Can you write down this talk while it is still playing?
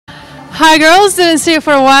Hi girls, didn't see you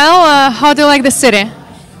for a while. How do you like the city?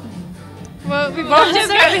 Well, we both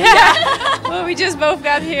just got here. Well, we just both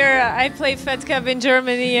got here. I played Fed Cup in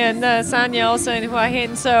Germany and Sania also in Hua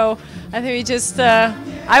Hin. So I think we just.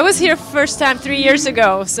 I was here first time 3 years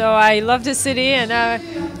ago, so I love the city, and I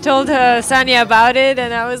told Sania about it,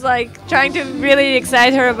 and I was like trying to really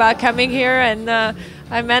excite her about coming here, and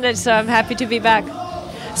I managed. So I'm happy to be back.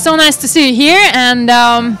 So nice to see you here. And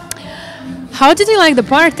how did you like the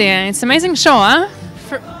party? It's an amazing show, huh?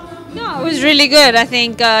 No, it was really good. I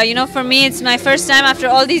think, for me, it's my first time after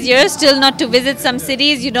all these years still not to visit some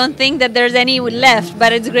cities. You don't think that there's any left,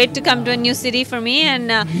 but it's great to come to a new city for me.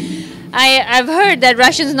 And I've heard that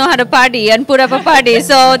Russians know how to party and put up a party.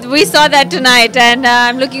 So we saw that tonight, and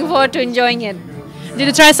I'm looking forward to enjoying it. Did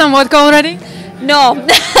you try some vodka already? No,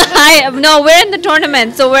 no, we're in the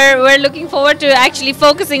tournament, so we're looking forward to actually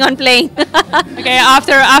focusing on playing. Okay,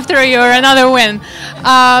 after your another win.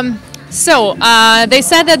 So they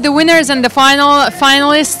said that the winners and the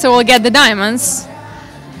finalists will get the diamonds.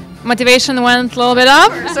 Motivation went a little bit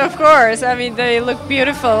up. So of course, I mean they look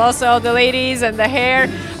beautiful. Also the ladies and the hair.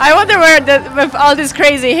 I wonder with all this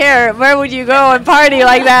crazy hair, where would you go and party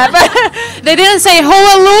like that? They didn't say who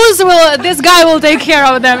will lose. This guy will take care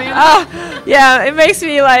of them. You know? Oh, yeah, it makes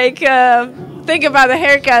me like think about the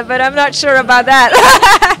haircut, but I'm not sure about that.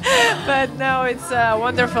 But no, it's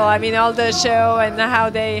wonderful. I mean all the show and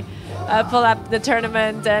how they. Pull up the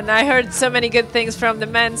tournament, and I heard so many good things from the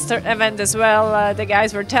men's event as well. The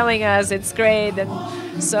guys were telling us it's great, and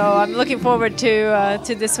so I'm looking forward to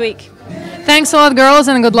this week. Thanks a lot, girls,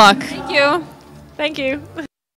 and good luck. Thank you. Thank you.